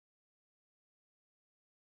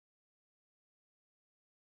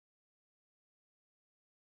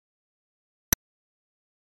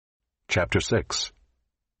Chapter 6.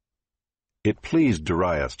 It pleased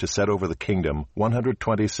Darius to set over the kingdom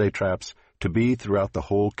 120 satraps to be throughout the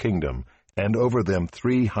whole kingdom, and over them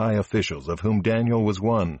 3 high officials, of whom Daniel was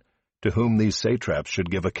one, to whom these satraps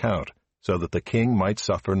should give account, so that the king might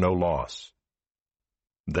suffer no loss.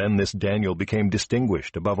 Then this Daniel became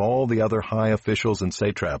distinguished above all the other high officials and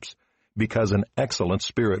satraps, because an excellent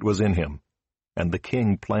spirit was in him, and the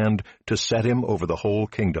king planned to set him over the whole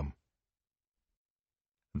kingdom.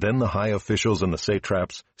 Then the high officials and the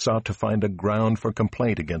satraps sought to find a ground for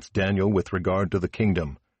complaint against Daniel with regard to the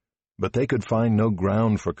kingdom, but they could find no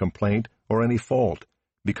ground for complaint or any fault,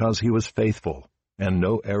 because he was faithful, and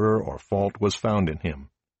no error or fault was found in him.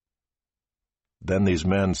 Then these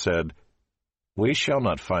men said, "We shall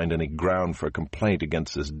not find any ground for complaint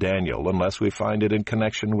against this Daniel unless we find it in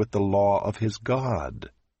connection with the law of his God."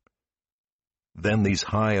 Then these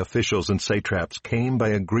high officials and satraps came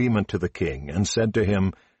by agreement to the king and said to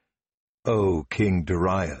him, "O King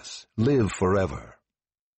Darius, live forever."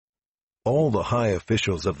 All the high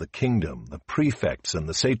officials of the kingdom, the prefects and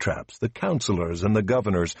the satraps, the counselors and the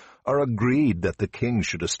governors, are agreed that the king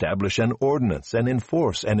should establish an ordinance and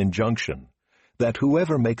enforce an injunction, that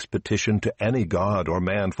whoever makes petition to any god or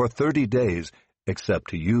man for 30 days,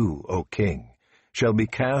 except to you, O king, shall be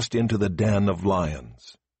cast into the den of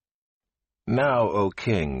lions. Now, O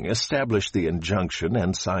king, establish the injunction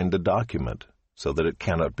and sign the document, so that it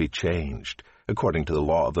cannot be changed, according to the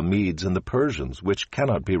law of the Medes and the Persians, which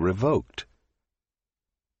cannot be revoked.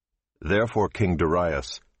 Therefore King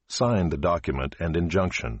Darius signed the document and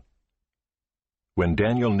injunction. When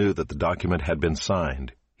Daniel knew that the document had been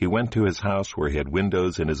signed, he went to his house where he had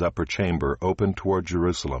windows in his upper chamber open toward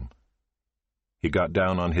Jerusalem. He got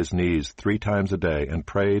down on his knees 3 times a day and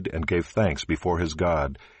prayed and gave thanks before his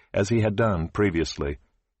God, as he had done previously.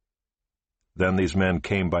 Then these men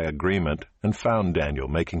came by agreement and found Daniel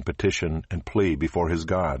making petition and plea before his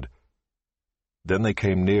God. Then they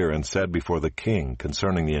came near and said before the king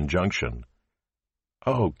concerning the injunction,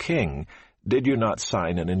 "O king, did you not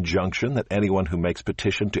sign an injunction that anyone who makes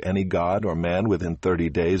petition to any god or man within 30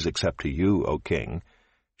 days, except to you, O king,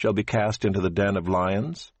 shall be cast into the den of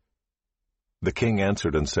lions?" The king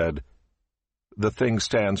answered and said, "The thing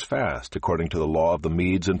stands fast according to the law of the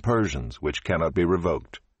Medes and Persians, which cannot be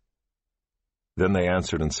revoked." Then they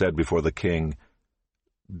answered and said before the king,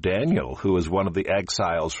 "Daniel, who is one of the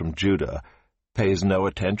exiles from Judah, pays no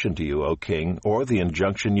attention to you, O king, or the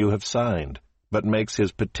injunction you have signed, but makes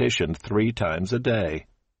his petition 3 times a day."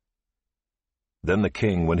 Then the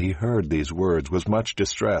king, when he heard these words, was much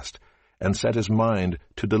distressed, and set his mind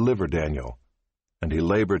to deliver Daniel, and he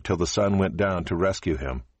labored till the sun went down to rescue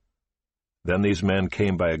him. Then these men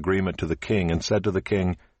came by agreement to the king and said to the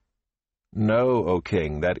king, "Know, O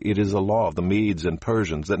king, that it is a law of the Medes and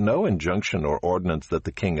Persians that no injunction or ordinance that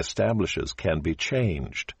the king establishes can be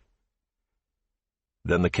changed."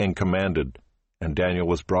 Then the king commanded, and Daniel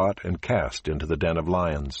was brought and cast into the den of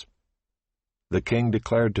lions. The king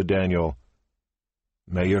declared to Daniel,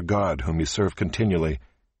 "May your God, whom you serve continually,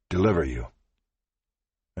 deliver you."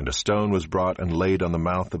 And a stone was brought and laid on the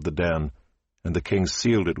mouth of the den, and the king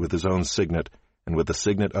sealed it with his own signet and with the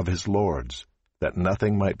signet of his lords, that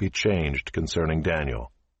nothing might be changed concerning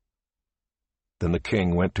Daniel. Then the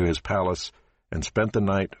king went to his palace and spent the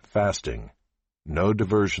night fasting. No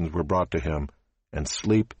diversions were brought to him, and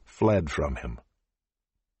sleep fled from him.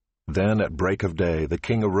 Then at break of day the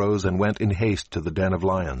king arose and went in haste to the den of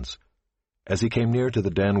lions. As he came near to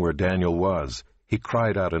the den where Daniel was, he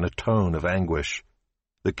cried out in a tone of anguish.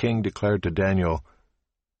 The king declared to Daniel,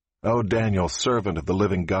 "O Daniel, servant of the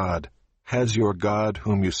living God, has your God,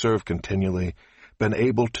 whom you serve continually, been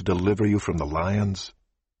able to deliver you from the lions?"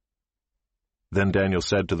 Then Daniel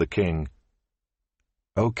said to the king,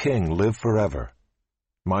 "O king, live forever.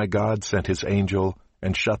 My God sent his angel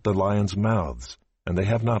and shut the lions' mouths, and they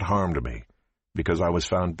have not harmed me, because I was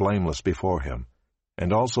found blameless before him.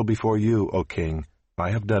 And also before you, O king,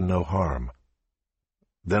 I have done no harm."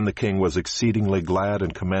 Then the king was exceedingly glad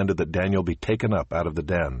and commanded that Daniel be taken up out of the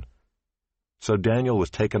den. So Daniel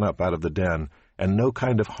was taken up out of the den, and no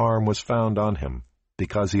kind of harm was found on him,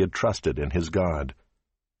 because he had trusted in his God.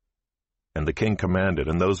 And the king commanded,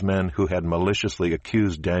 and those men who had maliciously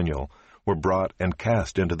accused Daniel were brought and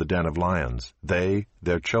cast into the den of lions, they,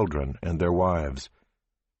 their children, and their wives.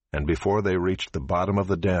 And before they reached the bottom of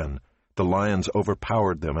the den, the lions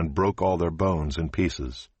overpowered them and broke all their bones in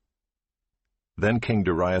pieces. Then King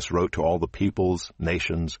Darius wrote to all the peoples,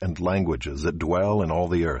 nations, and languages that dwell in all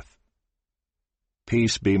the earth,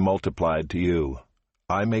 "Peace be multiplied to you.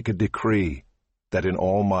 I make a decree that in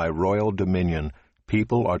all my royal dominion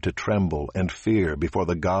people are to tremble and fear before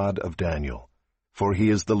the God of Daniel, For he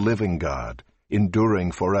is the living God,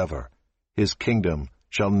 enduring forever. His kingdom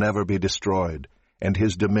shall never be destroyed, and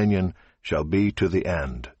his dominion shall be to the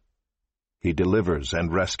end. He delivers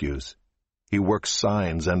and rescues. He works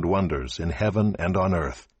signs and wonders in heaven and on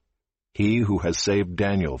earth. He who has saved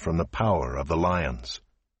Daniel from the power of the lions.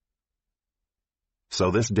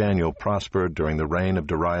 So this Daniel prospered during the reign of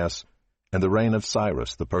Darius and the reign of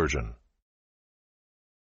Cyrus the Persian.